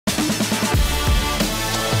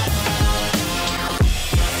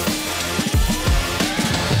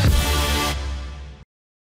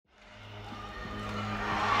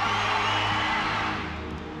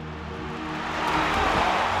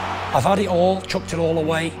I've had it all, chucked it all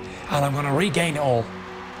away, and I'm going to regain it all.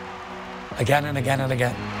 Again and again and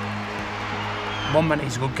again. One minute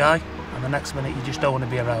he's a good guy, and the next minute you just don't want to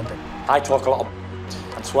be around him. I talk a lot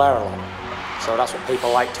and swear a lot, so that's what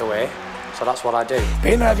people like to hear, so that's what I do.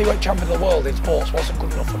 Being a heavyweight champion of the world in sports wasn't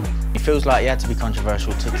good enough for me. He feels like he had to be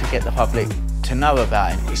controversial to get the public to know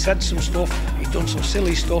about him. He said some stuff, he's done some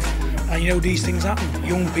silly stuff, and you know these things happen.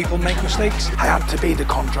 Young people make mistakes. I had to be the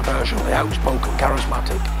controversial, the outspoken,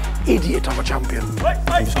 charismatic idiot of a champion.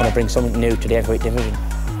 I'm just going to bring something new to the heavyweight division.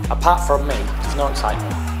 Apart from me, there's no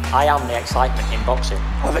excitement. I am the excitement in boxing.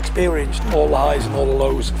 I've experienced all the highs and all the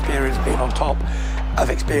lows, experienced being on top,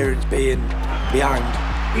 I've experienced being behind.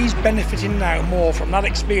 He's benefiting now more from that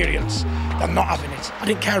experience than not having it. I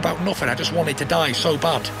didn't care about nothing, I just wanted to die so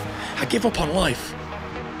bad. I give up on life.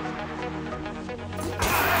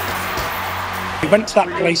 He went to that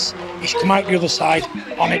place, he's come out the other side,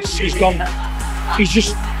 and he's gone. He's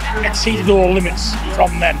just exceeded all limits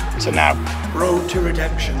from then to now. Road to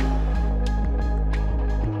redemption.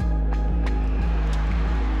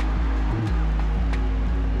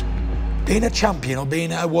 Being a champion or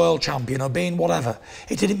being a world champion or being whatever,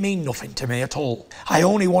 it didn't mean nothing to me at all. I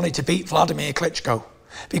only wanted to beat Vladimir Klitschko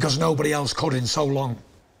because nobody else could in so long.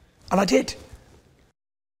 And I did.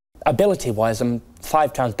 Ability-wise, I'm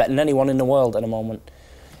 5 times better than anyone in the world at the moment.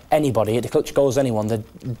 Anybody, the Klitschko's anyone, they're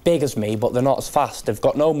big as me, but they're not as fast. They've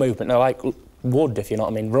got no movement, they're like wood, if you know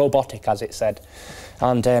what I mean, robotic, as it said.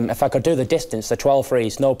 And if I could do the distance, the 12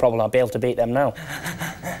 threes, no problem, I'd be able to beat them now.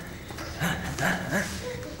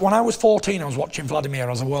 When I was 14, I was watching Vladimir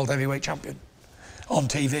as a world heavyweight champion on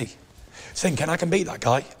TV, thinking I can beat that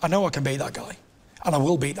guy. I know I can beat that guy, and I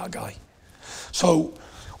will beat that guy. So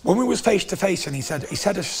when we was face to face, and he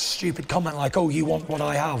said a stupid comment like, "Oh, you want what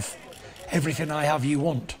I have? Everything I have, you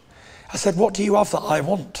want." I said, "What do you have that I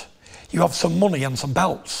want? You have some money and some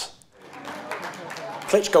belts."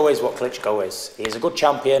 Klitschko is what Klitschko is. He is a good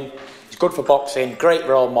champion, he's good for boxing, great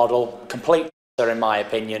role model, complete in my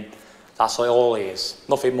opinion. That's all he is.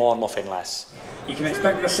 Nothing more, nothing less. You can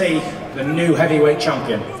expect to see the new heavyweight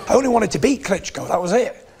champion. I only wanted to beat Klitschko, that was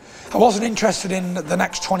it. I wasn't interested in the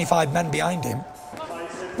next 25 men behind him.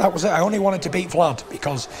 That was it. I only wanted to beat Vlad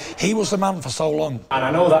because he was the man for so long. And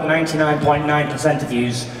I know that 99.9% of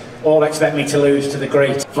yous all expect me to lose to the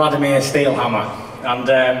great Vladimir Steelhammer. And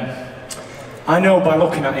I know by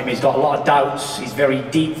looking at him he's got a lot of doubts. He's very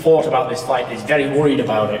deep thought about this fight. He's very worried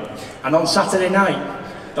about it. And on Saturday night,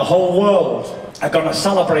 the whole world are going to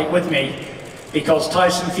celebrate with me because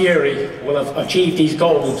Tyson Fury will have achieved his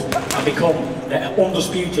goals and become the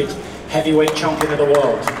undisputed heavyweight champion of the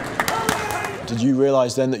world. Did you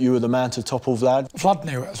realise then that you were the man to topple Vlad? Vlad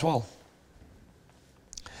knew it as well.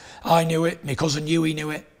 I knew it, my cousin Huey knew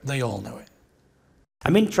it, they all knew it.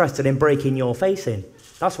 I'm interested in breaking your face in.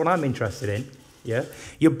 That's what I'm interested in, yeah?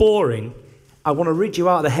 You're boring. I want to rid you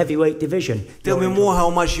out of the heavyweight division. Tell me more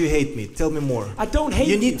how much you hate me. Tell me more. I don't hate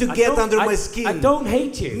you. You need to get under my skin. I don't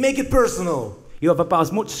hate you. Make it personal. You have about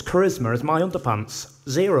as much charisma as my underpants.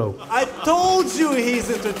 0. I told you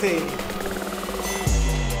he's entertaining.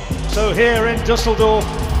 So here in Dusseldorf,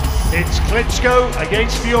 it's Klitschko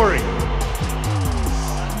against Fury.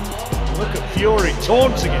 Look at Fury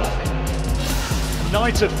taunting him.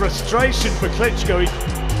 Night of frustration for Klitschko.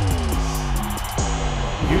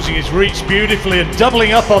 Using his reach beautifully and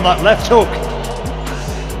doubling up on that left hook.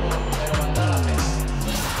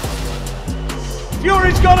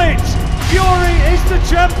 Fury's got it! Fury is the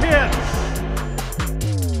champion!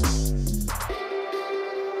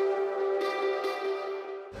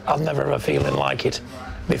 I've never had a feeling like it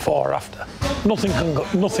before or after.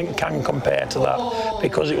 Nothing can compare to that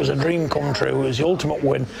because it was a dream come true. It was the ultimate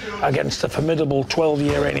win against a formidable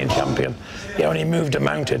 12-year reigning champion. He only moved a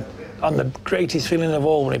mountain. And the greatest feeling of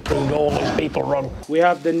all when he proved all these people wrong. We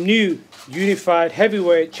have the new unified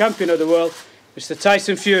heavyweight champion of the world, Mr.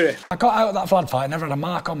 Tyson Fury. I got out of that Vlad fight, I never had a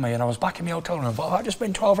mark on me, and I was back in my hotel room and thought, I've just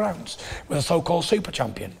been 12 rounds with a so-called super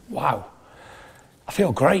champion. Wow. I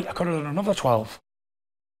feel great. I could have done another 12.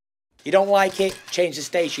 You don't like it, change the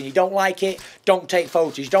station. You don't like it, don't take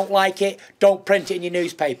photos. You don't like it, don't print it in your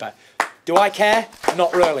newspaper. Do I care?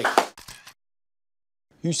 Not really.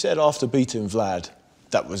 You said after beating Vlad,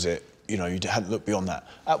 that was it. You know, you hadn't looked beyond that.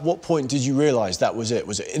 At what point did you realise that was it?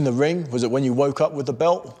 Was it in the ring? Was it when you woke up with the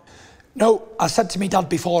belt? No, I said to me dad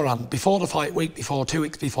beforehand, before the fight, week before, 2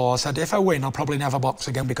 weeks before, I said, if I win, I'll probably never box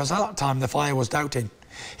again, because at that time, the fire was doubting.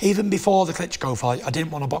 Even before the Klitschko fight, I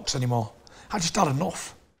didn't want to box anymore. I just had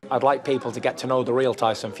enough. I'd like people to get to know the real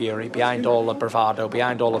Tyson Fury, behind all the bravado,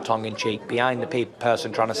 behind all the tongue-in-cheek, behind the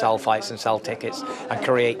person trying to sell fights and sell tickets and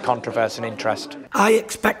create controversy and interest. I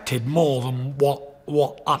expected more than what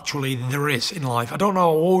what actually there is in life. I don't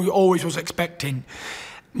know, I always was expecting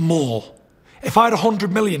more. If I had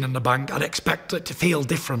 100 million in the bank, I'd expect it to feel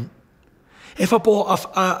different. If I bought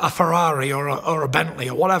a Ferrari or a Bentley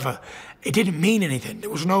or whatever, it didn't mean anything. There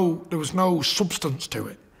was no substance to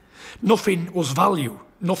it. Nothing was value,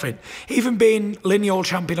 nothing. Even being lineal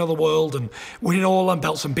champion of the world and winning all them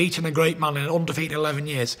belts and beating a great man in undefeated 11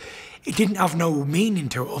 years, it didn't have no meaning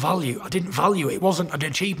to it or value. I didn't value it. It wasn't an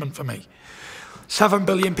achievement for me. 7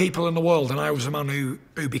 billion people in the world, and I was the man who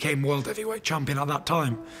became world heavyweight champion at that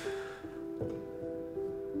time.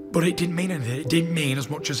 But it didn't mean anything. It didn't mean as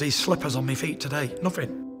much as these slippers on my feet today. Nothing.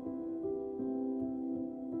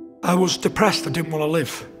 I was depressed. I didn't want to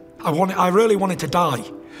live. I really wanted to die.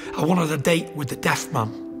 I wanted a date with the deaf man.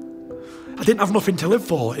 I didn't have nothing to live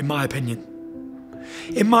for, in my opinion.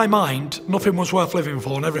 In my mind, nothing was worth living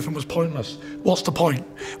for and everything was pointless. What's the point?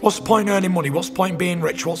 What's the point in earning money? What's the point in being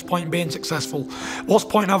rich? What's the point in being successful? What's the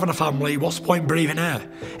point in having a family? What's the point in breathing air?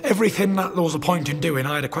 Everything that there was a point in doing,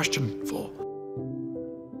 I had a question for.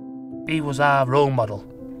 He was our role model,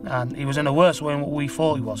 and he was in a worse way than what we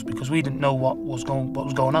thought he was, because we didn't know what was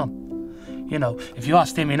going on. You know, if you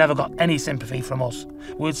asked him, he never got any sympathy from us.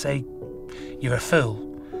 We'd say, "You're a fool.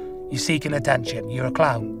 You're seeking attention. You're a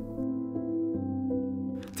clown."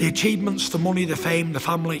 The achievements, the money, the fame, the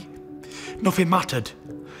family, nothing mattered.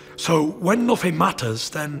 So when nothing matters,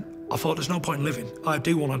 then I thought there's no point in living. I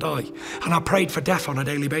do want to die. And I prayed for death on a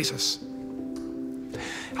daily basis.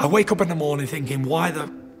 I wake up in the morning thinking, why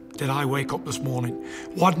did I wake up this morning?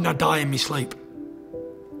 Why didn't I die in my sleep?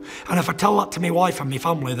 And if I tell that to my wife and my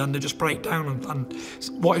family, then they just break down and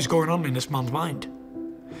what is going on in this man's mind?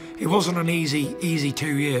 It wasn't an easy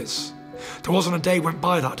 2 years. There wasn't a day went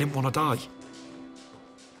by that I didn't want to die.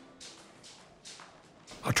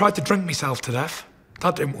 I tried to drink myself to death.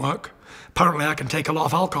 That didn't work. Apparently I can take a lot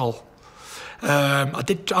of alcohol. I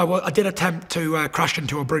did attempt to crash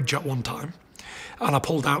into a bridge at one time, and I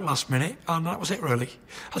pulled out last minute, and that was it really.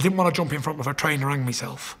 I didn't want to jump in front of a train and hang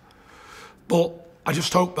myself. But I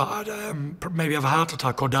just hoped that I'd maybe have a heart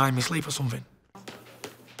attack or die in my sleep or something.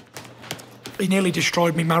 He nearly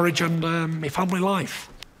destroyed my marriage and my family life.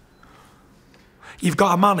 You've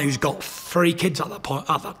got a man who's got 3 kids at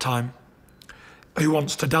that time, who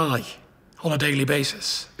wants to die on a daily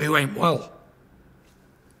basis, who ain't well.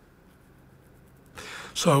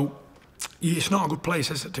 So it's not a good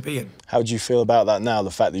place, is it, to be in? How do you feel about that now,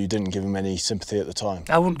 the fact that you didn't give him any sympathy at the time?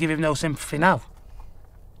 I wouldn't give him no sympathy now.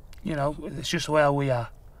 You know, it's just the way we are.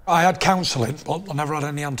 I had counselling, but I never had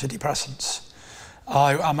any antidepressants.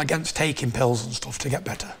 I'm against taking pills and stuff to get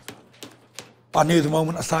better. I knew the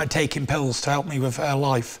moment I started taking pills to help me with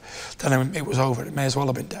life, then it was over. It may as well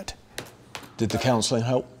have been dead. Did the counselling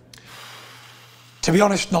help? To be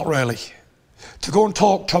honest, not really. To go and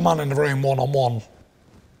talk to a man in the room one-on-one,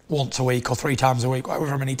 once a week or 3 times a week,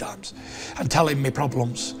 however many times, and tell him my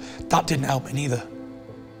problems, that didn't help me neither.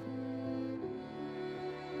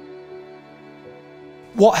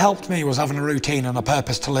 What helped me was having a routine and a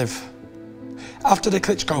purpose to live. After the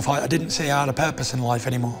Klitschko fight, I didn't say I had a purpose in life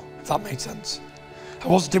anymore, if that made sense.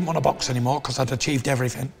 I didn't want to box anymore because I'd achieved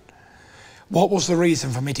everything. What was the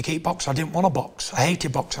reason for me to keep boxing? I didn't want to box. I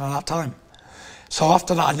hated boxing at that time. So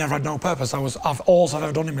after that, I never had no purpose. All I've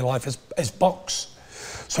ever done in my life is box.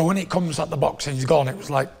 So when it comes that the boxing's gone, it was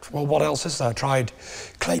like, well, what else is there? I tried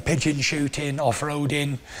clay pigeon shooting,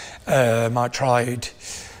 off-roading, I tried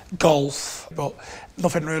golf, but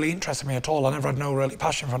nothing really interested me at all. I never had no really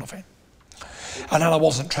passion for nothing. And then I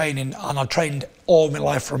wasn't training, and I trained all my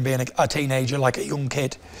life from being a teenager, like a young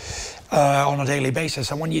kid, on a daily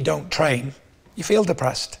basis. And when you don't train, you feel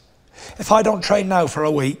depressed. If I don't train now for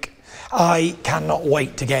a week, I cannot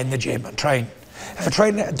wait to get in the gym and train. If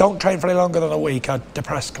I don't train for any longer than a week, I'm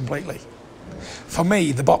depressed completely. For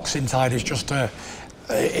me, the boxing side is just it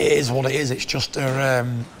is what it is. It's just a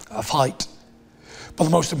fight. But the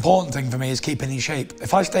most important thing for me is keeping in shape.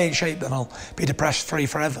 If I stay in shape, then I'll be depressed-free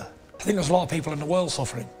forever. I think there's a lot of people in the world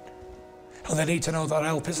suffering, and they need to know that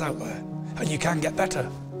help is out there, and you can get better.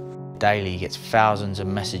 Daily, he gets thousands of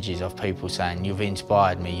messages of people saying, "You've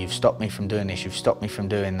inspired me, you've stopped me from doing this, you've stopped me from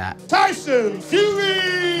doing that." Tyson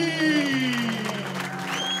Fury!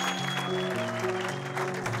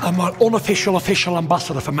 I'm an unofficial official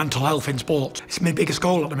ambassador for mental health in sport. It's my biggest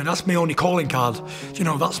goal at the minute. That's my only calling card. You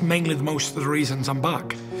know, that's mainly most of the reasons I'm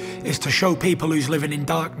back, is to show people who's living in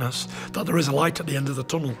darkness that there is a light at the end of the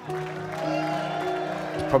tunnel.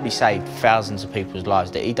 He's probably saved thousands of people's lives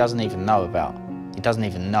that he doesn't even know about. He doesn't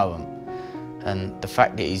even know them. And the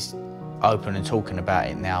fact that he's open and talking about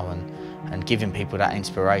it now and and giving people that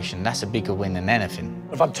inspiration, that's a bigger win than anything.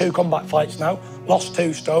 I've had 2 comeback fights now, lost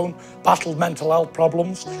 2 stone, battled mental health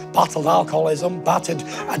problems, battled alcoholism, battled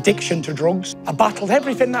addiction to drugs. I battled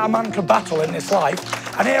everything that a man could battle in this life,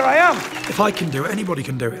 and here I am. If I can do it, anybody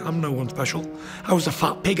can do it. I'm no one special. I was a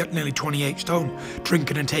fat pig at nearly 28 stone,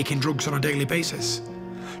 drinking and taking drugs on a daily basis.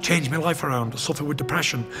 Changed my life around. I suffered with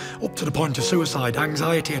depression, up to the point of suicide,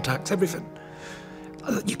 anxiety attacks, everything.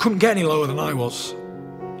 You couldn't get any lower than I was.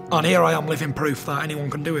 And here I am living proof that anyone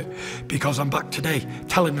can do it, because I'm back today,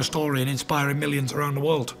 telling the story and inspiring millions around the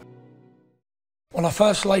world. When I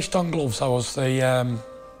first laced on gloves, I was the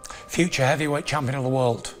future heavyweight champion of the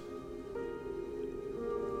world.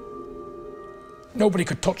 Nobody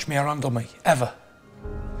could touch me or handle me, ever.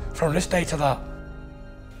 From this day to that.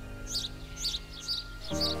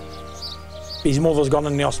 His mother's gone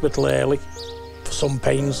in the hospital early for some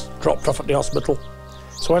pains, dropped off at the hospital.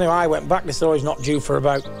 So anyway, I went back. They said, oh, he's not due for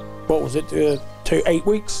about, what was it, 8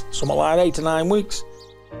 weeks? Something like 8 to 9 weeks.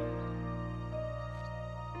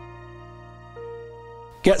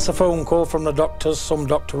 Gets a phone call from the doctors. Some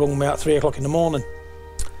doctor rung me at 3 o'clock in the morning.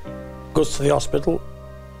 Goes to the hospital.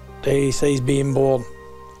 They say he's being born.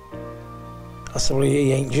 I said, well,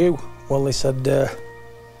 he ain't due. Well, they said,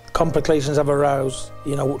 complications have aroused,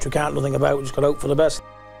 you know, which we can't do nothing about, we just got to hope for the best.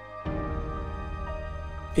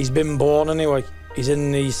 He's been born anyway. He's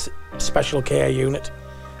in the special care unit.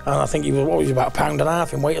 And I think he was, what was he, about 1.5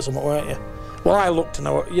 pounds in weight or something, weren't you? Well, I looked and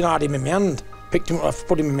I had him in my hand. Picked him up, I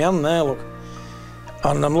put him in my hand there, look.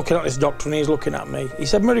 And I'm looking at this doctor and he's looking at me. He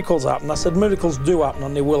said, miracles happen. I said, miracles do happen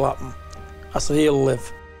and they will happen. I said, he'll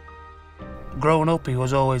live. Growing up, he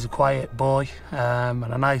was always a quiet boy and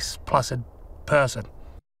a nice, placid person.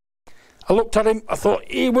 I looked at him, I thought,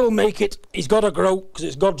 he will make it. He's got to grow, because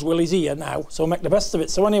it's God's will, he's here now, so make the best of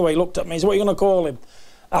it. So anyway, he looked at me, he said, what are you going to call him?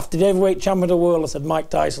 After the heavyweight champion of the world, I said, Mike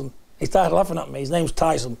Tyson. He started laughing at me, his name's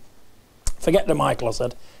Tyson. Forget the Michael, I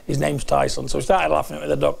said, his name's Tyson. So he started laughing at me,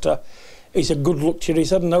 the doctor. He said, good luck to you, he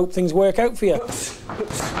said, and I hope things work out for you.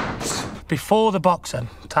 Before the boxing,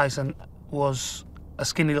 Tyson was a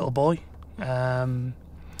skinny little boy.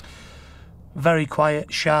 Very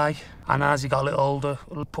quiet, shy, and as he got a little older,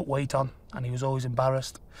 put weight on, and he was always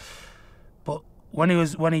embarrassed. But when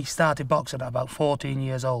he started boxing at about 14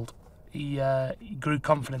 years old, he grew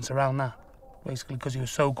confidence around that, basically because he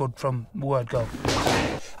was so good from the word go.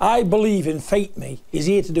 I believe in fate, me. He's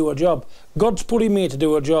here to do a job. God's put him here to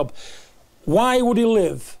do a job. Why would he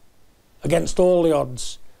live against all the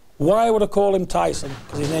odds? Why would I call him Tyson?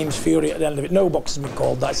 Because his name's Fury at the end of it. No boxer's been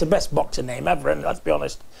called that. It's the best boxing name ever, and let's be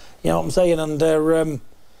honest. You know what I'm saying? And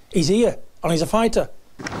he's here, and he's a fighter.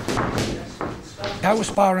 I was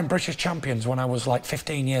sparring British champions when I was like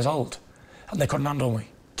 15 years old, and they couldn't handle me.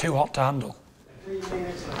 Too hot to handle.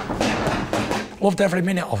 Loved every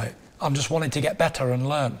minute of it. I'm just wanting to get better and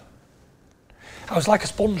learn. I was like a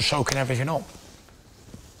sponge soaking everything up.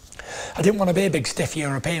 I didn't want to be a big stiff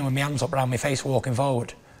European with my hands up around my face walking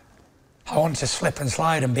forward. I wanted to slip and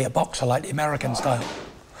slide and be a boxer like the American style.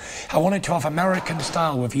 I wanted to have American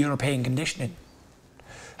style with European conditioning.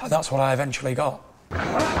 And that's what I eventually got.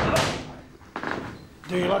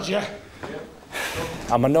 Do you, lads, yeah?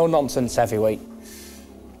 I'm a no-nonsense heavyweight.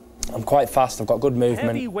 I'm quite fast, I've got good movement.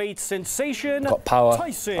 Heavyweight sensation, got power,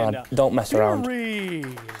 Tyson and I don't mess around. Fury.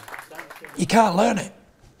 You can't learn it.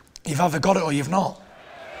 You've either got it or you've not.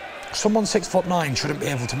 Someone 6'9" shouldn't be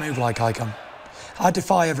able to move like I can. I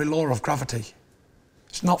defy every law of gravity.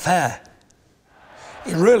 It's not fair.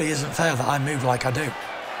 It really isn't fair that I move like I do.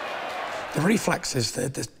 The reflexes,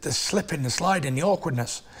 the slipping, the sliding, the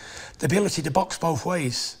awkwardness, the ability to box both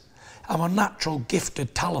ways. I'm a natural,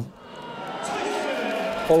 gifted talent.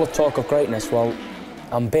 All the talk of greatness, well,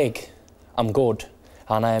 I'm big, I'm good,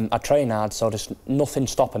 and I train hard, so there's nothing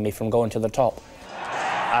stopping me from going to the top.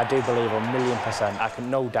 I do believe 1,000,000% I can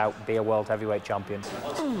no doubt be a world heavyweight champion.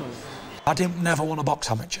 I didn't never want to box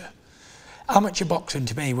amateur. Amateur boxing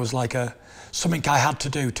to me was like something I had to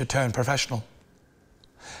do to turn professional.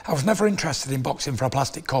 I was never interested in boxing for a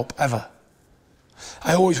plastic cup, ever.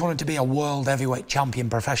 I always wanted to be a world heavyweight champion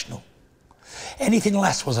professional. Anything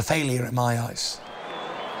less was a failure in my eyes.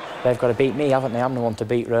 They've got to beat me, haven't they? I'm the one to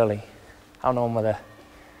beat, really. I'm the one with a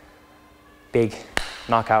big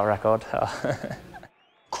knockout record.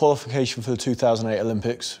 Qualification for the 2008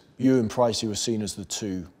 Olympics, you and Pricey were seen as the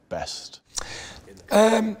 2 best.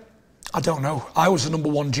 I don't know. I was the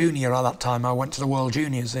 #1 junior at that time. I went to the World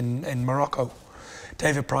Juniors in Morocco.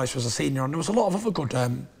 David Price was a senior, and there was a lot of other good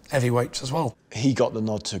heavyweights as well. He got the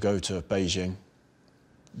nod to go to Beijing.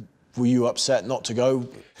 Were you upset not to go?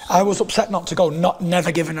 I was upset not to go,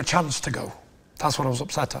 never given a chance to go. That's what I was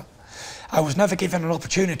upset at. I was never given an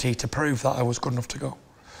opportunity to prove that I was good enough to go.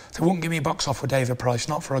 They wouldn't give me a box off with David Price,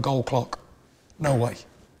 not for a gold clock. No way.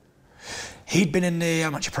 He'd been in the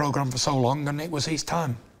amateur programme for so long and it was his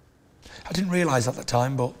time. I didn't realise at the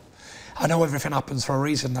time, but I know everything happens for a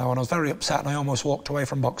reason now, and I was very upset and I almost walked away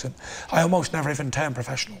from boxing. I almost never even turned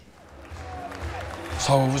professional.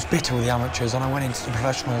 So I was bitter with the amateurs and I went into the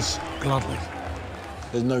professionals gladly.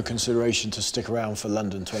 There's no consideration to stick around for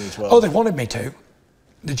London 2012? Oh, they wanted me to.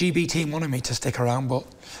 The GB team wanted me to stick around, but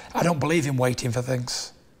I don't believe in waiting for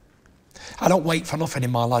things. I don't wait for nothing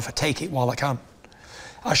in my life, I take it while I can.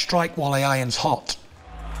 I strike while the iron's hot.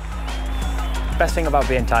 Best thing about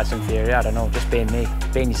being Tyson Fury, I don't know, just being me.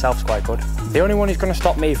 Being yourself's quite good. The only one who's going to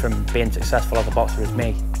stop me from being successful as a boxer is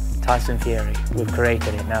me. Tyson Fury. We've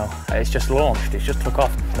created it now. It's just launched, it's just took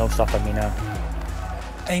off. No stopping me now.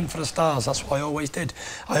 Aim for the stars, that's what I always did.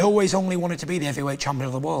 I always only wanted to be the heavyweight champion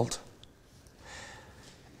of the world.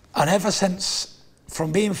 And ever since,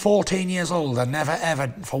 from being 14 years old, I never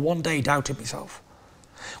ever for one day doubted myself.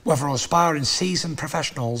 Whether I was sparring seasoned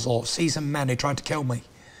professionals or seasoned men who tried to kill me,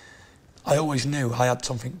 I always knew I had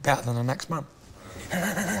something better than the next man.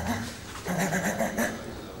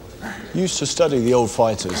 You used to study the old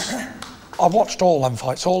fighters. I watched all them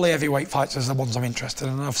fights, all the heavyweight fights are the ones I'm interested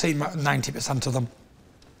in, and I've seen 90% of them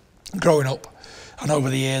growing up and over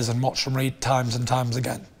the years and watched them read times and times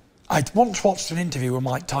again. I once watched an interview with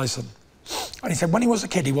Mike Tyson, and he said when he was a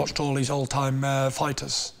kid he watched all these old-time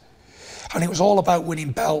fighters, and it was all about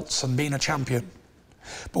winning belts and being a champion.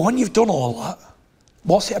 But when you've done all that,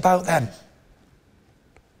 what's it about then?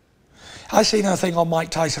 I seen a thing on Mike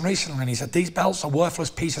Tyson recently and he said, these belts are worthless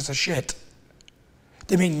pieces of shit.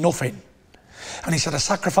 They mean nothing. And he said, I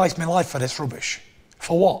sacrificed my life for this rubbish.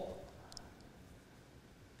 For what?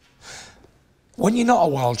 When you're not a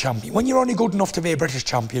world champion, when you're only good enough to be a British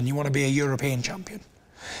champion, you want to be a European champion.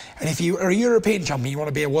 And if you are a European champion, you want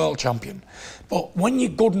to be a world champion. But when you're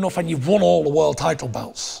good enough and you've won all the world title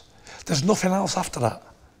belts, there's nothing else after that.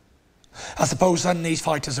 I suppose then these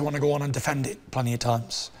fighters who want to go on and defend it plenty of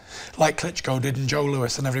times, like Klitschko did and Joe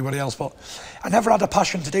Lewis and everybody else, but I never had a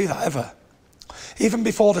passion to do that, ever. Even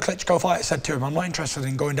before the Klitschko fight, I said to him, I'm not interested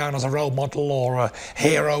in going down as a role model or a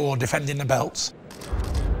hero or defending the belts.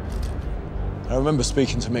 I remember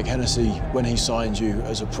speaking to Mick Hennessy when he signed you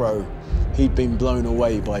as a pro. He'd been blown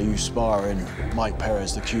away by you sparring Mike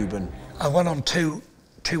Perez, the Cuban. I went on two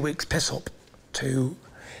weeks piss-up to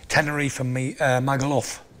Tenerife and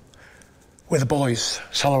Magaluf with the boys,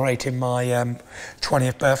 celebrating my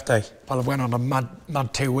 20th birthday. Well, I went on a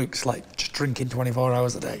mad 2 weeks, like just drinking 24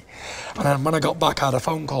 hours a day. And then when I got back, I had a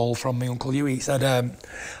phone call from my Uncle Huey. He said,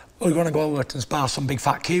 we're going to go over and spar some big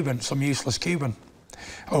fat Cuban, some useless Cuban,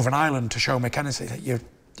 over in Ireland to show Mick Hennessy that you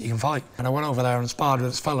can fight. And I went over there and sparred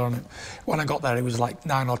with this fella, and when I got there, he was like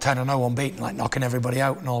 9 or 10-0 unbeaten, like knocking everybody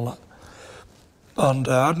out and all that. And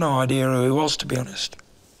I had no idea who he was, to be honest.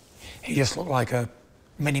 He just looked like a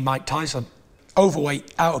mini Mike Tyson.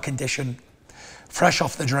 Overweight, out of condition, fresh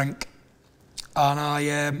off the drink, and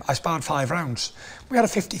I sparred 5 rounds. We had a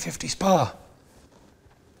 50-50 spar.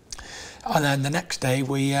 And then the next day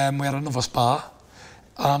we had another spar,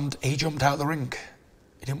 and he jumped out the ring.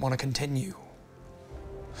 He didn't want to continue.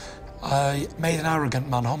 I made an arrogant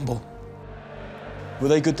man humble. Were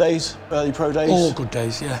they good days, early pro days? All good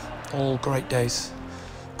days, yeah. All great days.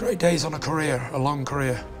 Great days on a career, a long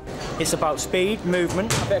career. It's about speed,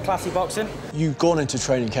 movement, a bit of classy boxing. You'd gone into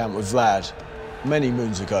training camp with Vlad many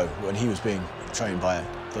moons ago when he was being trained by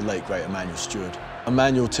the late, great Emmanuel Stewart.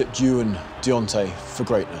 Emmanuel tipped you and Deontay for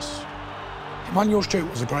greatness. Emmanuel Stewart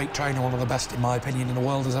was a great trainer, one of the best, in my opinion, in the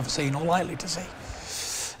world has ever seen or likely to see.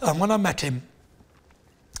 And when I met him,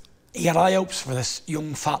 he had high hopes for this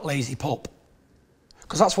young, fat, lazy pup.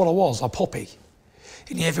 Because that's what I was, a puppy.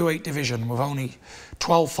 In the heavyweight division with only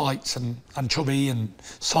 12 fights and chubby and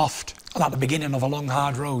soft and at the beginning of a long,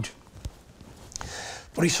 hard road.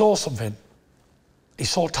 But he saw something. He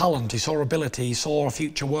saw talent, he saw ability, he saw a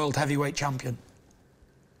future world heavyweight champion.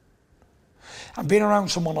 And being around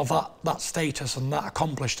someone of that status and that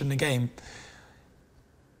accomplished in the game,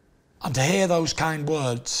 and to hear those kind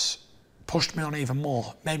words pushed me on even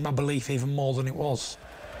more, made my belief even more than it was.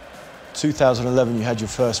 2011, you had your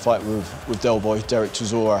first fight with Del Boy, Derek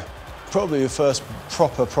Chisora. Probably your first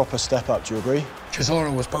proper step up, do you agree?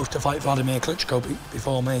 Chisora was supposed to fight Vladimir Klitschko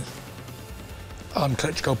before me. And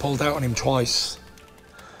Klitschko pulled out on him twice.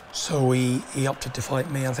 So he opted to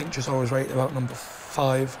fight me. I think Chisora was rated about number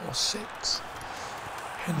 5 or 6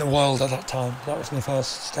 in the world at that time. That was my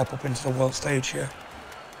first step up into the world stage here.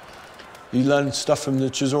 You learned stuff from the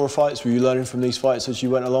Chisora fights? Were you learning from these fights as you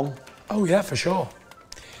went along? Oh yeah, for sure.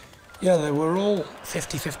 Yeah, they were all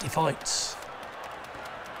 50-50 fights.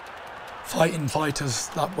 Fighting fighters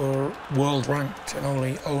that were world ranked in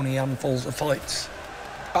only handfuls of fights.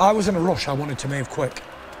 I was in a rush. I wanted to move quick.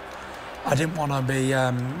 I didn't want to be.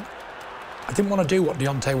 I didn't want to do what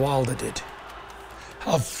Deontay Wilder did.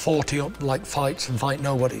 Have 40 up like fights and fight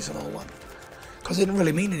nobodies and all that. Because it didn't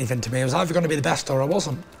really mean anything to me. I was either going to be the best or I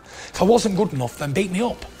wasn't. If I wasn't good enough, then beat me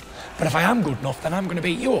up. But if I am good enough, then I'm going to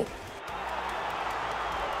beat you up.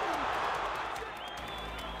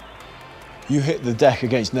 You hit the deck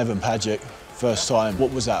against Nevin Padgett first time.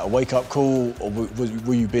 What was that, a wake-up call, or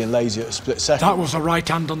were you being lazy at a split second? That was a right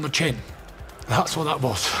hand on the chin. That's what that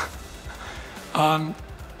was. And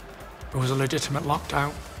it was a legitimate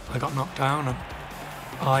lockdown. I got knocked down and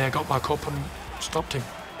I got back up and stopped him.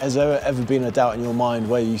 Has there ever been a doubt in your mind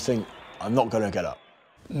where you think, I'm not going to get up?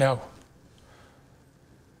 No.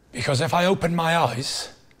 Because if I open my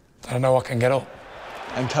eyes, then I know I can get up.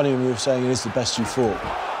 And Cunningham, you were saying, is the best you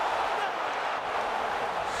fought.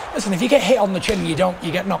 Listen, if you get hit on the chin and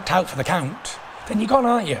you get knocked out for the count, then you're gone,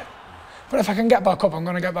 aren't you? But if I can get back up, I'm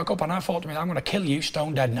going to get back up. And I thought to me, I'm going to kill you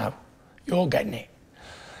stone dead now. You're getting it.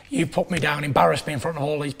 You've put me down, embarrassed me in front of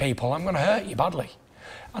all these people. I'm going to hurt you badly.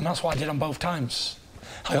 And that's what I did on both times.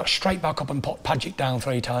 I got straight back up and put Padgett down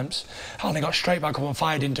 3 times. And I got straight back up and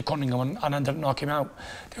fired into Cunningham and ended up knocking him out.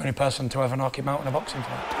 The only person to ever knock him out in a boxing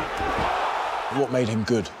fight. What made him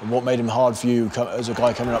good? And what made him hard for you as a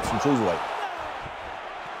guy coming up from cruiserweight?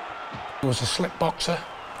 He was a slick boxer,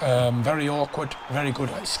 very awkward, very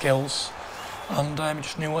good at skills, and he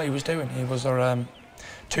just knew what he was doing. He was a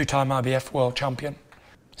 2-time IBF world champion,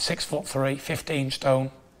 6'3", 15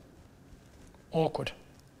 stone, awkward.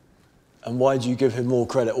 And why do you give him more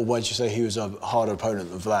credit, or why did you say he was a harder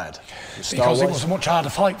opponent than Vlad? Because it was a much harder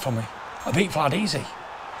fight for me. I beat Vlad easy.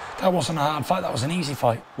 That wasn't a hard fight, that was an easy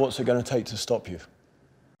fight. What's it going to take to stop you?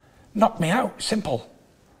 Knock me out, simple.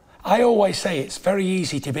 I always say it's very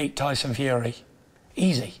easy to beat Tyson Fury.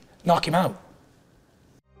 Easy. Knock him out.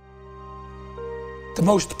 The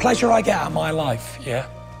most pleasure I get out of my life, yeah,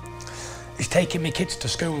 is taking my kids to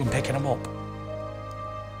school and picking them up.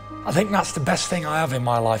 I think that's the best thing I have in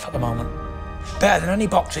my life at the moment. Better than any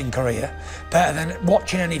boxing career, better than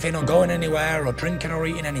watching anything or going anywhere or drinking or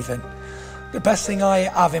eating anything. The best thing I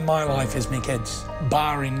have in my life is my kids,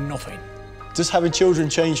 barring nothing. Does having children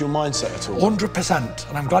change your mindset at all? 100%,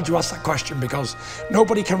 and I'm glad you asked that question because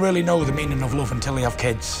nobody can really know the meaning of love until they have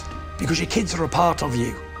kids. Because your kids are a part of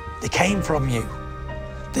you. They came from you.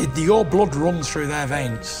 Your blood runs through their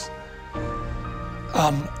veins.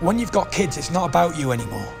 When you've got kids, it's not about you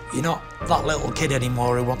anymore. You're not that little kid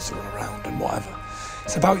anymore who wants to run around and whatever.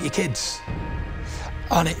 It's about your kids.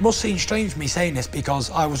 And it must seem strange me saying this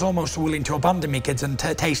because I was almost willing to abandon my kids and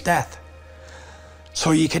taste death.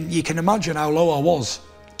 So you can imagine how low I was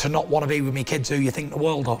to not want to be with me kids who you think the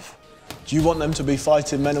world of. Do you want them to be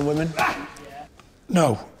fighting men and women?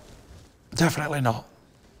 No, definitely not.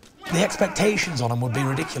 The expectations on them would be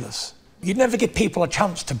ridiculous. You'd never give people a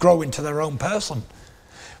chance to grow into their own person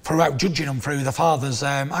without judging them through the father's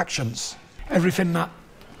actions. Everything that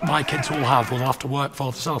my kids will have to work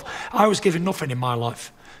for themselves. I was given nothing in my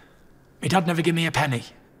life. My dad never gave me a penny.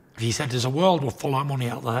 He said, there's a world full of money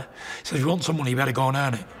out there. He said, if you want some money, you better go and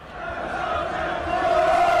earn it.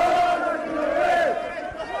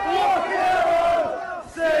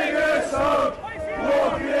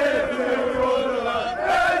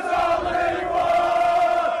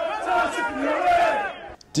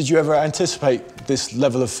 Did you ever anticipate this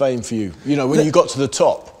level of fame for you? You know, when you got to the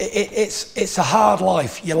top? It's a hard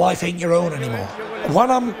life. Your life ain't your own anymore.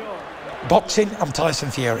 When I'm boxing, I'm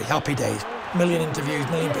Tyson Fury, happy days. Million interviews,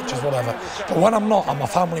 million pictures, whatever. But when I'm not, I'm a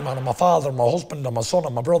family man, I'm a father, I'm a husband, I'm a son,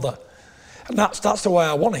 I'm a brother. And that's the way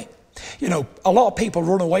I want it. You know, a lot of people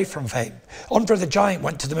run away from fame. Andre the Giant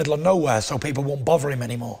went to the middle of nowhere so people won't bother him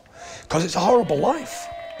anymore. Because it's a horrible life.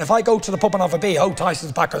 If I go to the pub and have a beer, oh,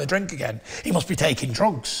 Tyson's back on the drink again, he must be taking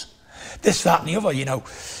drugs. This, that and the other, you know.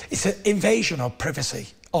 It's an invasion of privacy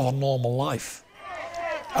of a normal life.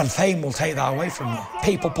 And fame will take that away from you.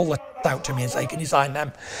 People pull the out to me and say, can you sign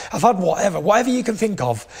them? I've had whatever you can think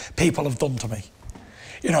of, people have done to me.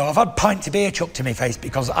 You know, I've had pints of beer chucked to my face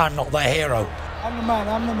because I'm not their hero. I'm the man,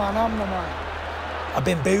 I'm the man, I'm the man. I've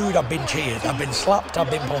been booed, I've been cheered, I've been slapped, I've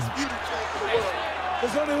been punched.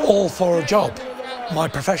 All for a job, my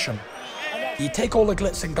profession. You take all the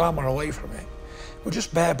glitz and glamour away from it. We're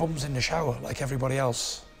just bare bums in the shower like everybody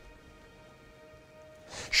else.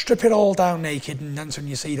 Strip it all down naked and then when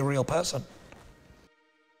you see the real person.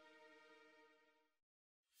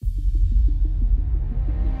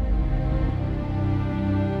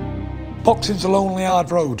 Boxing's a lonely,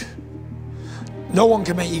 hard road. No one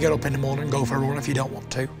can make you get up in the morning and go for a run if you don't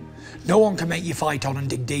want to. No one can make you fight on and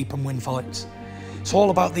dig deep and win fights. It's all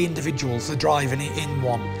about the individuals, the driving it in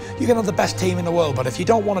one. You can have the best team in the world, but if you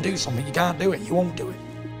don't want to do something, you can't do it. You won't do it.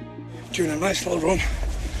 Doing a nice little run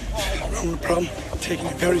around the pram, taking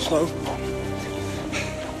it very slow.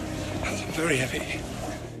 That's very heavy.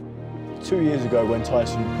 2 years ago when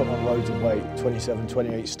Tyson put on loads of weight, 27,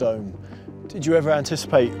 28 stone, did you ever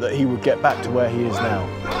anticipate that he would get back to where he is now?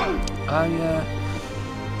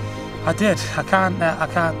 I did. I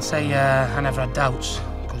can't say I never had doubts,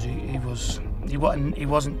 because he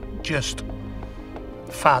wasn't just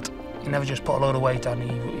fat. He never just put a load of weight on.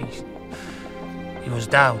 He was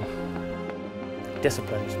down.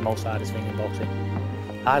 Discipline's the most hardest thing in boxing.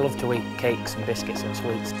 I love to eat cakes and biscuits and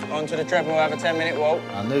sweets. Onto the treadmill, have a 10-minute walk.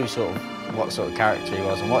 I knew what sort of character he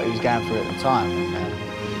was and what he was going through at the time.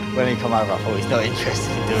 And when he came over, I thought he's not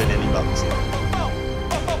interested in doing any boxing.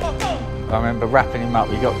 I remember wrapping him up.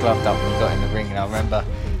 We got gloved up and we got in the ring, and I remember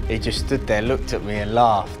he just stood there, looked at me and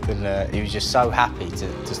laughed, and he was just so happy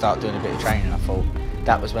to start doing a bit of training. I thought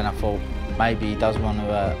that was when I thought maybe he does want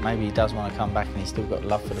to come back, and he's still got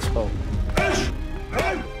love for the sport.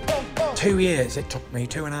 2 years it took me,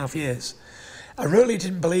 2.5 years. I really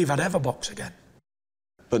didn't believe I'd ever box again.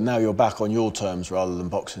 But now you're back on your terms rather than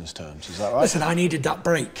boxing's terms, is that right? Listen, I needed that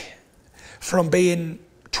break. From being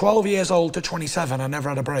 12 years old to 27, I never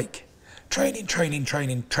had a break. Training camps.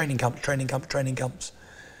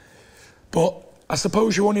 But I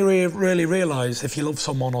suppose you only really realise if you love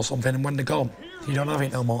someone or something, and when they're gone, you don't have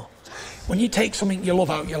it no more. When you take something you love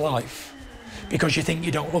out of your life because you think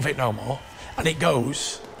you don't love it no more, and it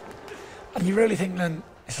goes, and you really think then,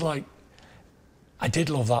 it's like, I did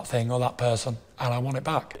love that thing or that person, and I want it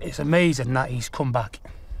back. It's amazing that he's come back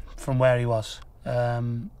from where he was.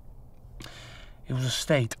 It was a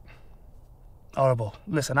state. Horrible.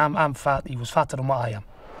 Listen, I'm fat. He was fatter than what I am.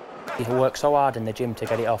 He works so hard in the gym to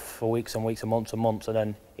get it off for weeks and weeks and months, and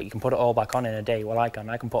then he can put it all back on in a day. Well, I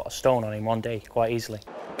can put a stone on him one day quite easily.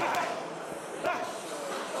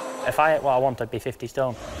 If I ate what I want, I'd be 50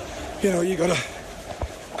 stone. You know, you got to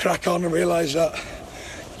crack on and realise that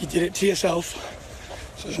you did it to yourself.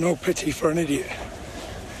 So there's no pity for an idiot.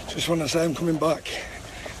 Just want to say I'm coming back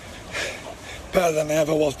better than I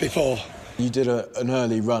ever was before. You did an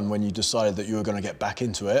early run when you decided that you were going to get back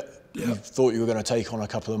into it. Yeah. You thought you were going to take on a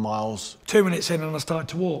couple of miles. 2 minutes in and I started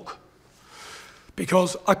to walk.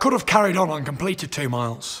 Because I could have carried on and completed 2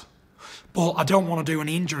 miles, but I don't want to do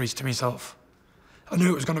any injuries to myself. I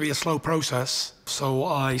knew it was going to be a slow process, so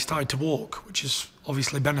I started to walk, which is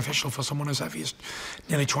obviously beneficial for someone as heavy as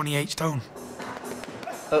nearly 28 stone.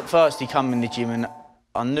 At first, he come in the gym and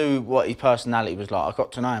I knew what his personality was like. I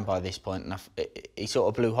got to know him by this point, and he sort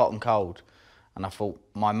of blew hot and cold. And I thought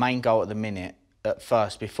my main goal at the minute, at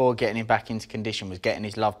first, before getting him back into condition, was getting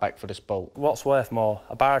his love back for the sport. What's worth more,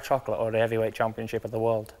 a bar of chocolate or the heavyweight championship of the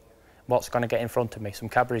world? What's going to get in front of me, some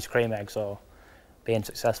Cadbury's cream eggs or being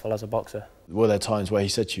successful as a boxer? Were there times where he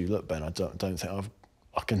said to you, look, Ben, I don't think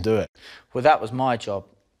I can do it? Well, that was my job.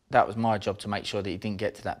 That was my job to make sure that he didn't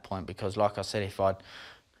get to that point, because, like I said, if I'd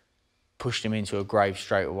pushed him into a grave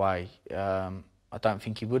straight away, I don't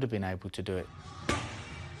think he would have been able to do it.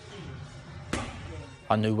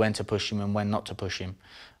 I knew when to push him and when not to push him.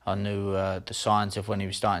 I knew the signs of when he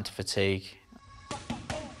was starting to fatigue.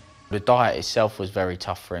 The diet itself was very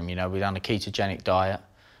tough for him. You know, we done a ketogenic diet,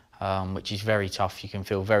 which is very tough. You can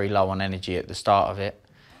feel very low on energy at the start of it.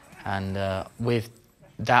 And with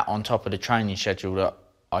that on top of the training schedule that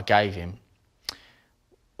I gave him,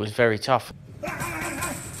 was very tough.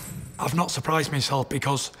 I've not surprised myself,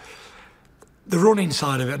 because the running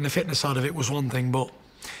side of it and the fitness side of it was one thing, but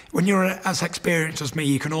when you're as experienced as me,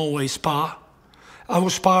 you can always spar. I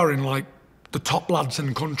was sparring like the top lads in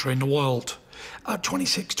the country, in the world, at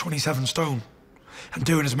 26, 27 stone, and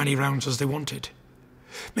doing as many rounds as they wanted.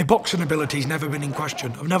 My boxing ability's never been in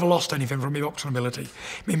question. I've never lost anything from my boxing ability.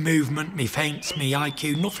 My movement, my feints, my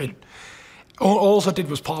IQ, nothing. All I did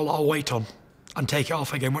was put a lot of weight on and take it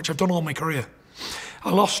off again, which I've done all my career. I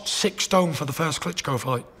lost 6 stone for the first Klitschko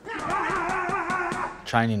fight.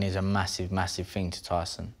 Training is a massive, massive thing to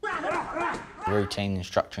Tyson. Routine and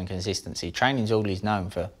structure and consistency. Training's all he's known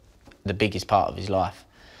for, the biggest part of his life.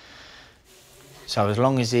 So as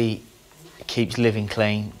long as he keeps living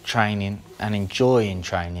clean, training and enjoying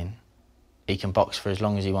training, he can box for as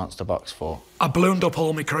long as he wants to box for. I ballooned up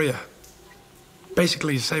all my career.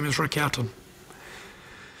 Basically the same as Ricky Hatton.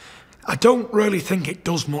 I don't really think it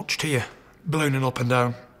does much to you, ballooning up and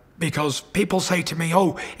down, because people say to me,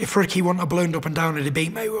 oh, if Ricky wouldn't have ballooned up and down, he'd have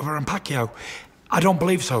beat Mayweather and Pacquiao. I don't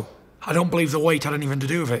believe so. I don't believe the weight had anything to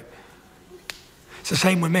do with it. It's the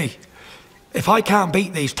same with me. If I can't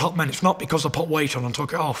beat these top men, it's not because I put weight on and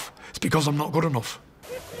took it off. It's because I'm not good enough.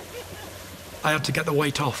 I had to get the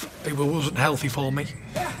weight off. It wasn't healthy for me.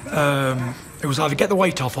 It was either get the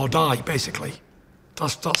weight off or die, basically.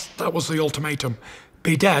 That was the ultimatum.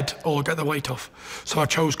 Be dead or get the weight off. So I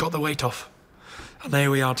chose got the weight off. And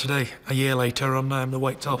there we are today, a year later, and the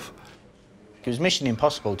weight's off. It was mission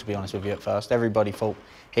impossible, to be honest with you, at first. Everybody thought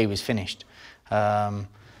he was finished.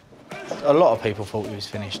 A lot of people thought he was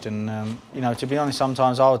finished, and you know, to be honest,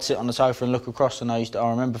 sometimes I would sit on the sofa and look across, and I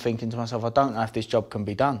remember thinking to myself, I don't know if this job can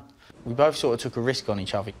be done. We both sort of took a risk on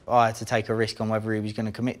each other. I had to take a risk on whether he was going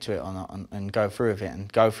to commit to it or not, and go through with it,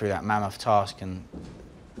 and go through that mammoth task and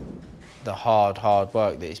the hard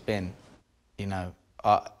work that it's been. You know,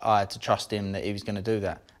 I had to trust him that he was going to do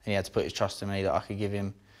that, and he had to put his trust in me that I could give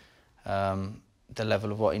him the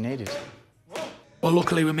level of what he needed. Well,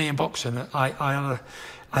 luckily with me in boxing, I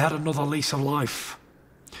had another lease of life,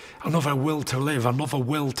 another will to live, another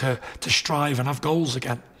will to strive and have goals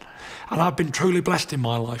again. And I've been truly blessed in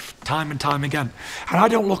my life, time and time again. And I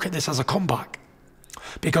don't look at this as a comeback,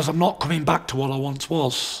 because I'm not coming back to what I once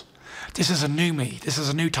was. This is a new me. This is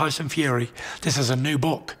a new Tyson Fury. This is a new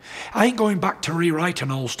book. I ain't going back to rewrite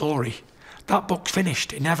an old story. That book's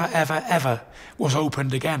finished. It never, ever, ever was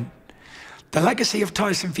opened again. The legacy of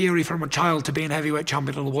Tyson Fury from a child to being heavyweight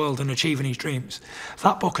champion of the world and achieving his dreams,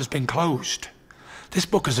 that book has been closed. This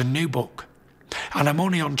book is a new book, and I'm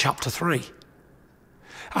only on chapter 3.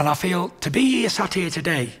 And I feel, to be here, sat here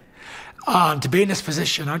today, and to be in this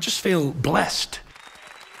position, I just feel blessed.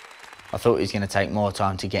 I thought it was going to take more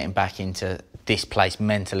time to get him back into this place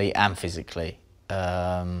mentally and physically.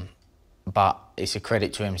 But it's a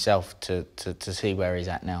credit to himself to see where he's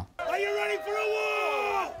at now. Are you ready for a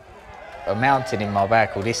war? A mountain in my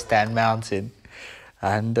back called Istan Mountain,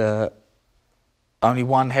 and only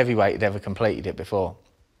one heavyweight had ever completed it before.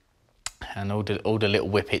 And all the little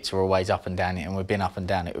whippets were always up and down it, and we've been up and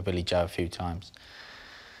down it with Billy Joe a few times.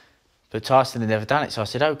 But Tyson had never done it, so I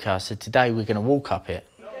said, OK, I said, today we're going to walk up it.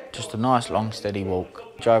 Just a nice, long, steady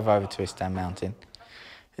walk. Drove over to Istan Mountain.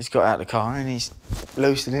 He's got out of the car and he's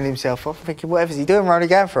loosening himself off. I'm thinking, whatever's he doing? We're only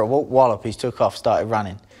going for a walk. Wallop, he's took off, started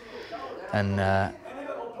running. And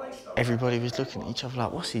everybody was looking at each other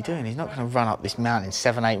like, what's he doing? He's not going to run up this mountain,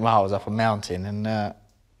 7, 8 miles up a mountain. And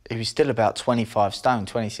he was still about 25 stone,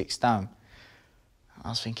 26 stone. I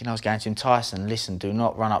was thinking, I was going to him, Tyson, listen, do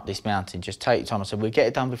not run up this mountain. Just take your time. I said, we'll get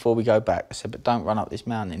it done before we go back. I said, but don't run up this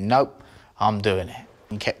mountain. Nope, I'm doing it.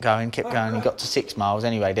 He kept going, kept going. He got to 6 miles.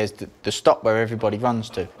 Anyway, there's the stop where everybody runs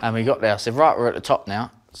to. And we got there. I said, right, we're at the top now.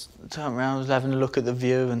 Turned around, was having a look at the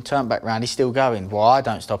view and turned back round. He's still going. Well, I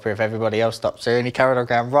don't stop here if everybody else stops here. And he carried on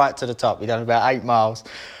going right to the top. He'd done about 8 miles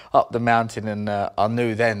up the mountain. And I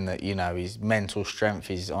knew then that, you know, his mental strength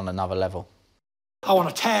is on another level. I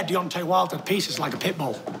want to tear Deontay Wilder to pieces like a pit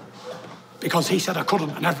bull, because he said I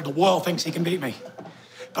couldn't, and the world thinks he can beat me.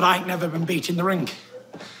 But I ain't never been beat in the ring.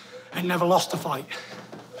 I ain't never lost a fight.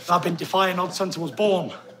 I've been defying odds since I was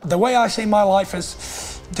born. The way I see my life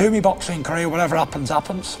is do my boxing career, whatever happens,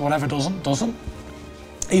 happens. Whatever doesn't, doesn't.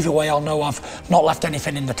 Either way, I'll know I've not left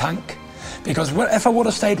anything in the tank. Because if I would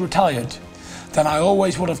have stayed retired, then I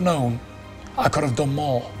always would have known I could have done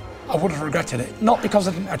more. I would have regretted it. Not because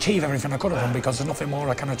I didn't achieve everything I could have done, because there's nothing more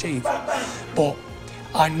I can achieve. But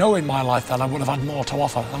I know in my life that I would have had more to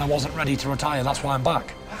offer, and I wasn't ready to retire. That's why I'm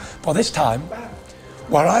back. But this time,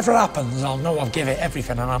 whatever happens, I'll know I've given it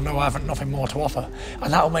everything, and I know I haven't nothing more to offer.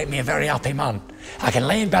 And that'll make me a very happy man. I can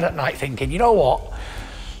lay in bed at night thinking, you know what?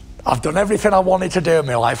 I've done everything I wanted to do in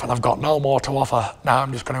my life, and I've got no more to offer. Now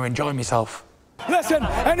I'm just going to enjoy myself. Listen,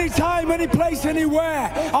 anytime, any place,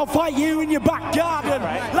 anywhere, I'll fight you in your back garden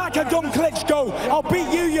like a dumb Klitschko. I'll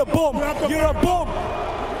beat you, you bum. You're a bum.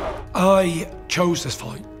 I chose this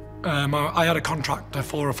fight. I had a contract for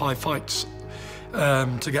 4 or 5 fights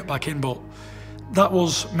to get back in, but that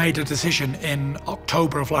was made a decision in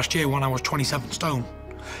October of last year when I was 27 stone.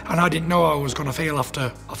 And I didn't know how I was going to feel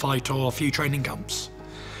after a fight or a few training camps.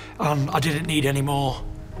 And I didn't need any more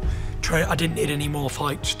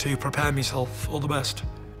fights to prepare myself for the best.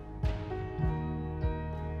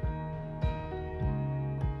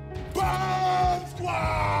 Bomb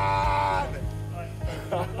Squad!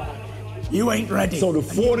 You ain't ready. So the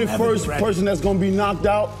 41st person that's gonna be knocked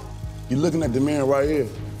out, you're looking at the man right here.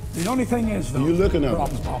 The only thing is, though, you're looking at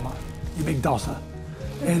Bomber, you big dosser,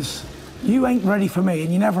 is you ain't ready for me,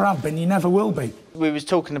 and you never have been, you never will be. We was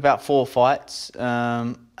talking about 4 fights,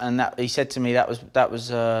 and that he said to me that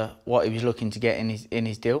was what he was looking to get in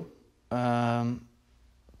his deal.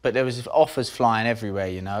 But there was offers flying everywhere,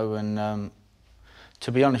 you know, and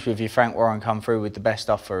To be honest with you, Frank Warren come through with the best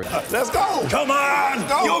offer. Let's go! Come on!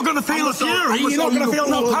 You're going to feel the fury. You're not going to feel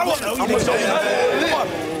no power. Come on! I'm going to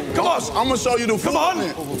show you the Come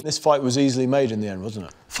on! This fight was easily made in the end, wasn't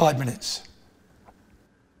it? 5 minutes.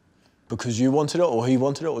 Because you wanted it, or he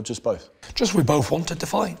wanted it, or just both? Just we both wanted to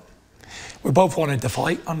fight. We both wanted to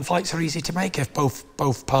fight, and fights are easy to make if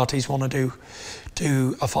both parties want to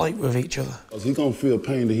do a fight with each other. He's going to feel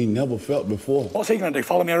pain that he never felt before. What's he going to do?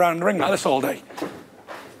 Follow me around the ring like this all day?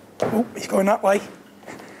 Oh, he's going that way.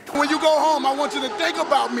 When you go home, I want you to think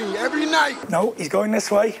about me every night. No, he's going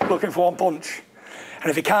this way, looking for one punch.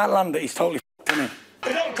 And if he can't land it, he's totally f***ing him.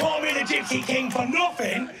 They don't call me the Gypsy King for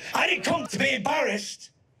nothing. I didn't come to be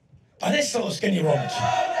embarrassed by this sort of skinny runs.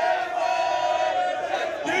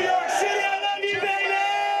 New York City, I love you, baby!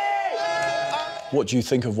 What do you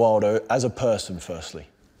think of Wilder as a person, firstly?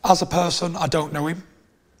 As a person, I don't know him.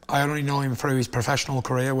 I only know him through his professional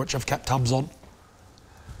career, which I've kept tabs on.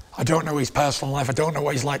 I don't know his personal life. I don't know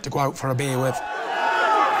what he's like to go out for a beer with.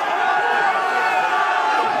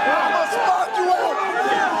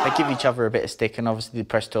 They give each other a bit of stick, and obviously the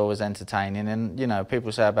press tour was entertaining, and, you know,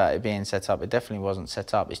 people say about it being set up. It definitely wasn't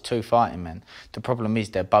set up. It's two fighting men. The problem is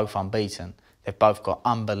they're both unbeaten. They've both got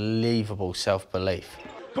unbelievable self-belief.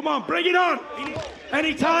 Come on, bring it on!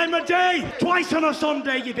 Any time of day, twice on a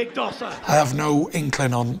Sunday, you big dosser. I have no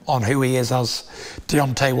inkling on who he is as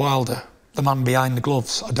Deontay Wilder, the man behind the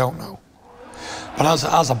gloves. I don't know. But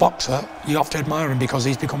as a boxer, you have to admire him because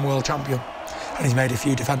he's become world champion. And he's made a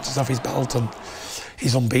few defences off his belt and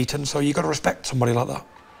he's unbeaten, so you've got to respect somebody like that.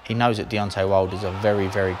 He knows that Deontay Wilder's a very,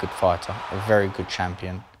 very good fighter, a very good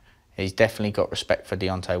champion. He's definitely got respect for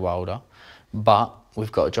Deontay Wilder, but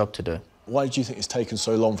we've got a job to do. Why do you think it's taken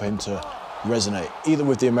so long for him to resonate, either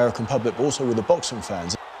with the American public, but also with the boxing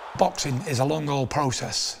fans? Boxing is a long, old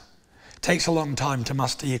process. It takes a long time to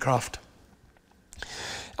master your craft.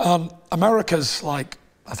 America's like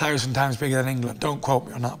 1,000 times bigger than England. Don't quote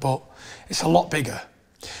me on that, but it's a lot bigger.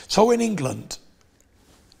 So in England,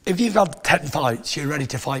 if you've had 10 fights, you're ready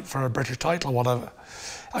to fight for a British title or whatever,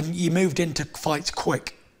 and you moved into fights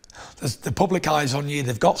quick. There's the public eyes on you,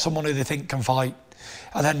 they've got someone who they think can fight,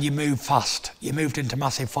 and then you move fast. You moved into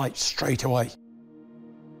massive fights straight away.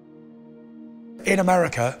 In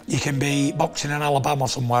America, you can be boxing in Alabama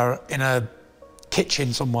somewhere, in a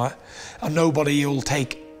kitchen somewhere, and nobody will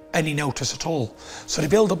take any notice at all. So they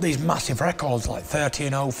build up these massive records like 30-0,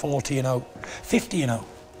 40-0, 50-0,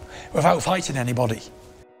 without fighting anybody.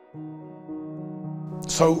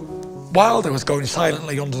 So Wilder was going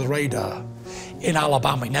silently under the radar in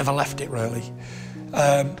Alabama. He never left it really.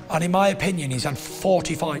 And in my opinion, he's had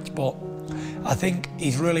 40 fights, but I think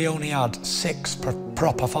he's really only had 6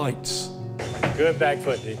 proper fights. Good back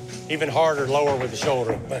foot, dude. Even harder, lower with the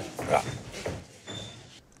shoulder.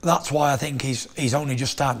 That's why I think he's only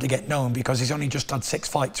just starting to get known, because he's only just had 6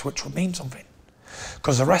 fights, which would mean something.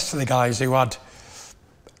 Because the rest of the guys who had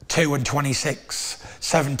 2 and 26,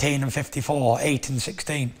 17 and 54, 8 and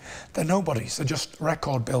 16, they're nobodies, they're just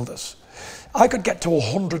record builders. I could get to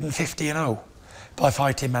 150-0 by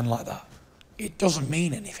fighting men like that. It doesn't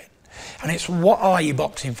mean anything. And it's, what are you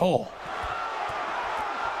boxing for?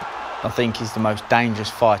 I think he's the most dangerous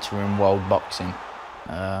fighter in world boxing.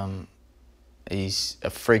 He's a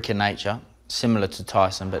freak of nature, similar to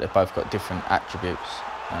Tyson, but they've both got different attributes,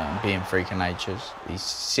 being freak of natures. He's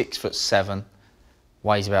 6'7",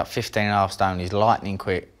 weighs about 15.5 stone, he's lightning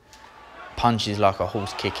quick, punches like a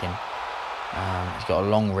horse kicking. He's got a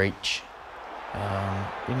long reach.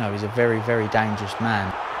 You know, he's a very, very dangerous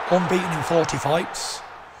man. Unbeaten in 40 fights,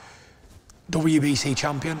 WBC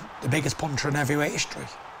champion, the biggest puncher in heavyweight history.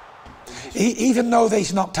 Even though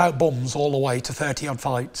he's knocked out bums all the way to 30-odd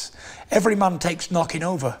fights, every man takes knocking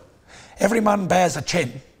over. Every man bears a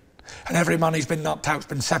chin, and every man who's been knocked out's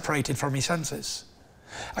been separated from his senses.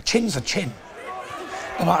 A chin's a chin.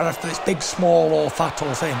 No matter if it's big, small, or fat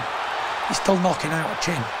or thin, he's still knocking out a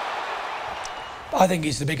chin. I think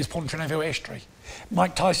he's the biggest puncher in heavyweight history.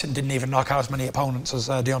 Mike Tyson didn't even knock out as many opponents as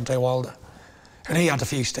Deontay Wilder. And he had a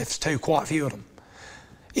few stiffs too, quite a few of them.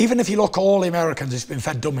 Even if you look at all the Americans who's been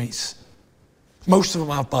fed dummies, most of them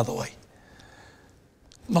have, by the way.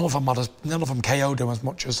 None of them KO'd him as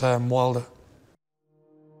much as Wilder.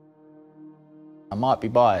 I might be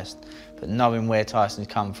biased, but knowing where Tyson's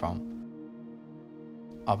come from,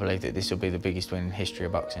 I believe that this will be the biggest win in history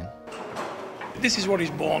of boxing. This is what he's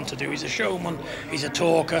born to do. He's a showman, he's a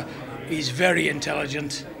talker, he's very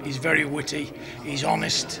intelligent, he's very witty, he's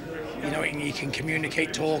honest. You know, he can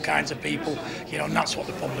communicate to all kinds of people, you know, and that's what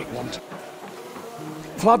the public want.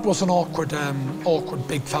 Vlad was an awkward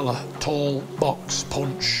big fella. Tall, box,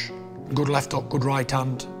 punch, good left hook, good right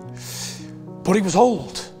hand. But he was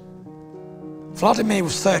old. Vladimir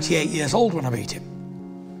was 38 years old when I beat him.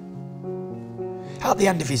 At the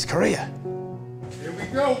end of his career. Here we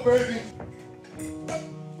go, baby.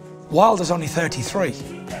 Wilder's only 33.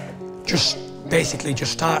 Basically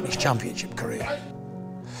just starting his championship career.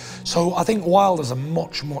 So I think Wilder's a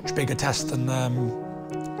much, much bigger test than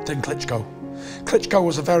Klitschko. Klitschko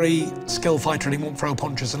was a very skilled fighter and he won't throw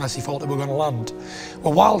punches unless he thought they were going to land.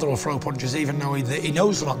 Well, Wilder will throw punches even though he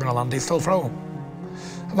knows they're not going to land, he'll still throw them.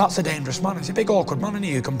 And that's a dangerous man. He's a big awkward man, isn't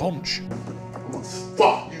he, who can punch. I'm gonna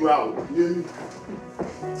fuck you out, you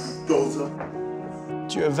dozer.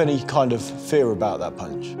 Do you have any kind of fear about that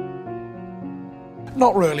punch?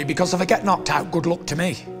 Not really, because if I get knocked out, good luck to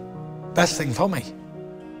me. Best thing for me.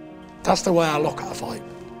 That's the way I look at a fight.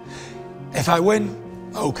 If I win,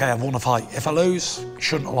 okay, I've won a fight. If I lose,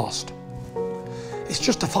 shouldn't have lost. It's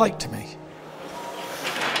just a fight to me.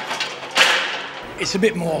 It's a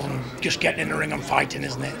bit more than just getting in the ring and fighting,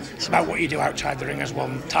 isn't it? It's about what you do outside the ring as well,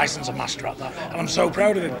 and Tyson's a master at that, and I'm so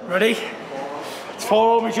proud of him. Ready? It's for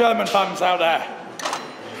all my German fans out there.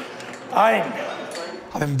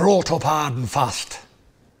 I've been brought up hard and fast.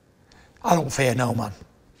 I don't fear no man.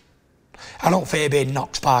 I don't fear being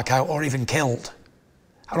knocked spark out or even killed.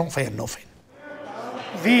 I don't fear nothing.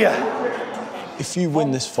 If you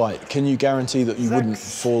win this fight, can you guarantee that you wouldn't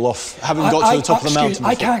fall off, having got to the top of the mountain?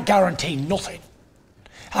 I can't guarantee nothing.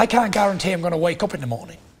 I can't guarantee I'm going to wake up in the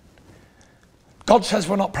morning. God says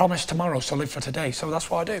we're not promised tomorrow, so live for today, so that's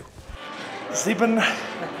what I do. 7,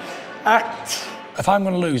 8. If I'm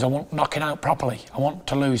going to lose, I want knocking out properly. I want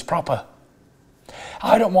to lose proper.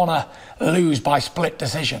 I don't want to lose by split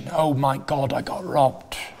decision. Oh my God, I got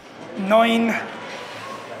robbed. 9,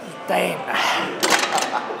 10.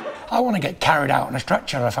 I want to get carried out on a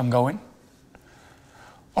stretcher if I'm going.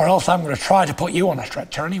 Or else I'm going to try to put you on a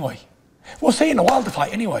stretcher anyway. We'll see in the Wilder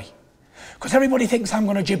fight anyway. Because everybody thinks I'm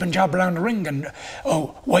going to jib and jab around the ring and,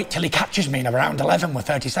 oh, wait till he catches me in around 11 with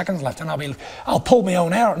 30 seconds left and I'll pull my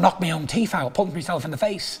own hair out, knock my own teeth out, punch myself in the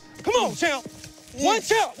face. Come on, champ. One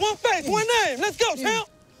face, one name. Let's go, champ.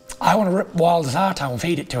 I want to rip Wilder's heart out and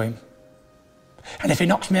feed it to him. And if he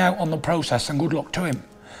knocks me out on the process, then good luck to him.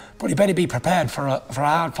 But he better be prepared for a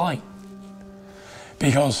hard fight.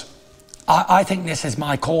 Because I think this is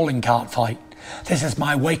my calling card fight. This is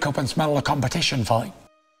my wake up and smell the competition fight.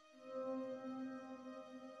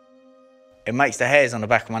 It makes the hairs on the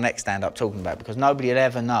back of my neck stand up talking about it, because nobody would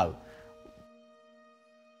ever know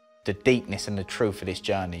the deepness and the truth of this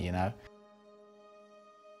journey, you know.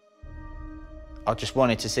 I just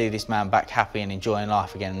wanted to see this man back happy and enjoying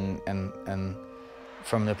life again, and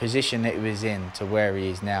from the position that he was in to where he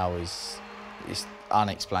is now is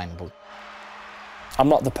unexplainable. I'm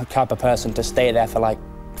not the type of person to stay there for like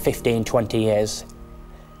 15, 20 years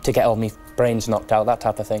to get all my brains knocked out, that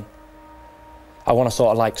type of thing. I want to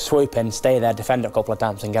sort of like swoop in, stay there, defend a couple of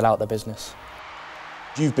times and get out of the business.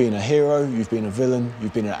 You've been a hero, you've been a villain,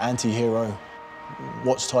 you've been an anti-hero.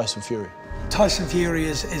 What's Tyson Fury? Tyson Fury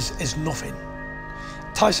is nothing.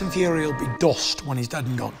 Tyson Fury will be dust when he's dead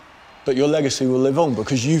and gone. But your legacy will live on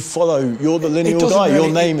because you follow, you're the lineal guy, your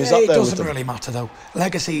name is up there with them. It doesn't really matter though.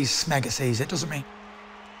 Legacies, smegacies, it doesn't mean.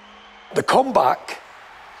 The comeback,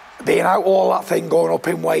 being out all that thing, going up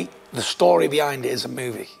in weight, the story behind it is a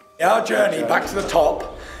movie. Our journey back to the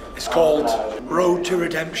top is called Road to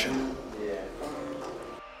Redemption.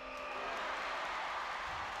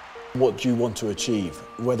 What do you want to achieve,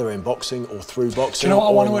 whether in boxing or through boxing? Do you know what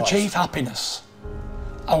I want to life? achieve? Happiness.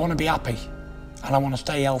 I want to be happy and I want to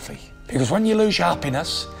stay healthy. Because when you lose your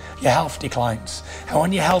happiness, your health declines. And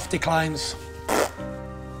when your health declines,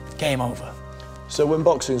 game over. So when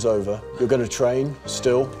boxing's over, you're going to train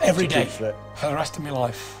still? Every day, fit? for the rest of my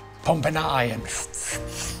life. Pumping that iron.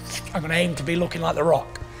 I'm going to aim to be looking like The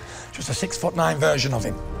Rock. Just a 6'9" version of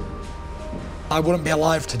him. I wouldn't be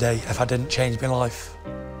alive today if I didn't change my life.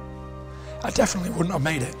 I definitely wouldn't have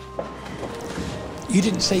made it. You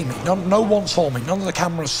didn't see me. No one saw me. None of the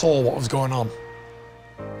cameras saw what was going on.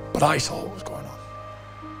 But I saw what was going on.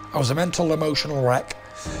 I was a mental, emotional wreck,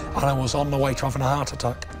 and I was on the way to having a heart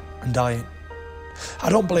attack and dying. I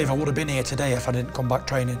don't believe I would have been here today if I didn't come back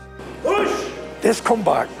training. Push! This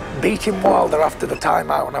comeback, beating Wilder after the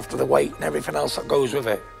timeout and after the weight and everything else that goes with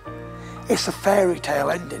it, it's a fairy tale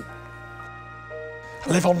ending. I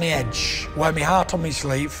live on the edge, wear my heart on my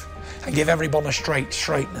sleeve, and give everyone a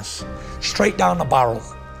straightness. Straight down the barrel.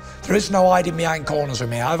 There is no hiding behind corners with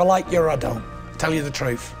me. I either like you or I don't. I'll tell you the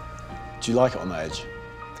truth. Do you like it on the edge?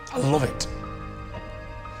 I love it.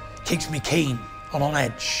 Keeps me keen and on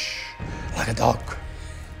edge, like a dog.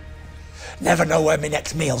 Never know where my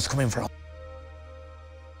next meal's coming from.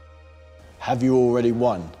 Have you already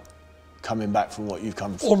won coming back from what you've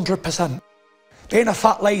come from? 100%. Being a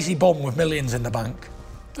fat, lazy bum with millions in the bank,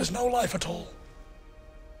 there's no life at all.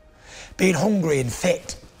 Being hungry and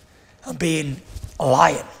fit and being a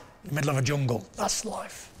lion in the middle of a jungle, that's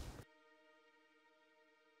life.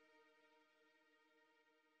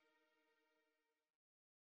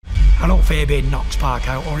 I don't fear being knocked spark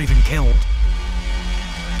out or even killed.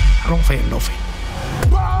 I don't fear nothing.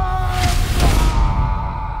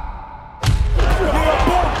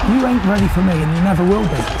 You ain't ready for me and you never will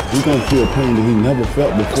be. He's going to feel pain that he never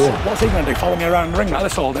felt before. What's he going to do? Follow me around the ring like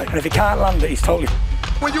this all day? And if he can't land it, he's totally...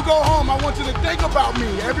 When you go home, I want you to think about me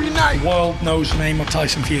every night. The world knows the name of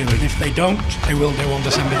Tyson Fury, and if they don't, they will do on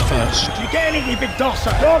December 1st. You get it, you big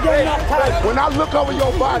dosser. When I look over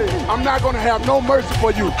your body, I'm not going to have no mercy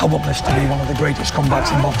for you. I want this to be one of the greatest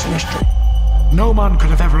comebacks in boxing history. No man could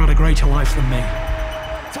have ever had a greater life than me.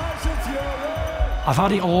 I've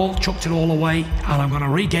had it all, chucked it all away, and I'm going to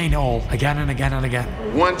regain it all again and again and again.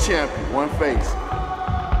 One champion, one face.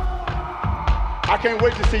 I can't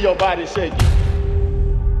wait to see your body shaking.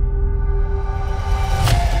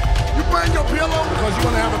 You bring your pillow because you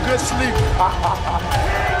want to have a good sleep.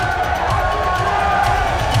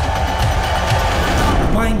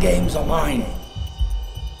 Mind games are mine.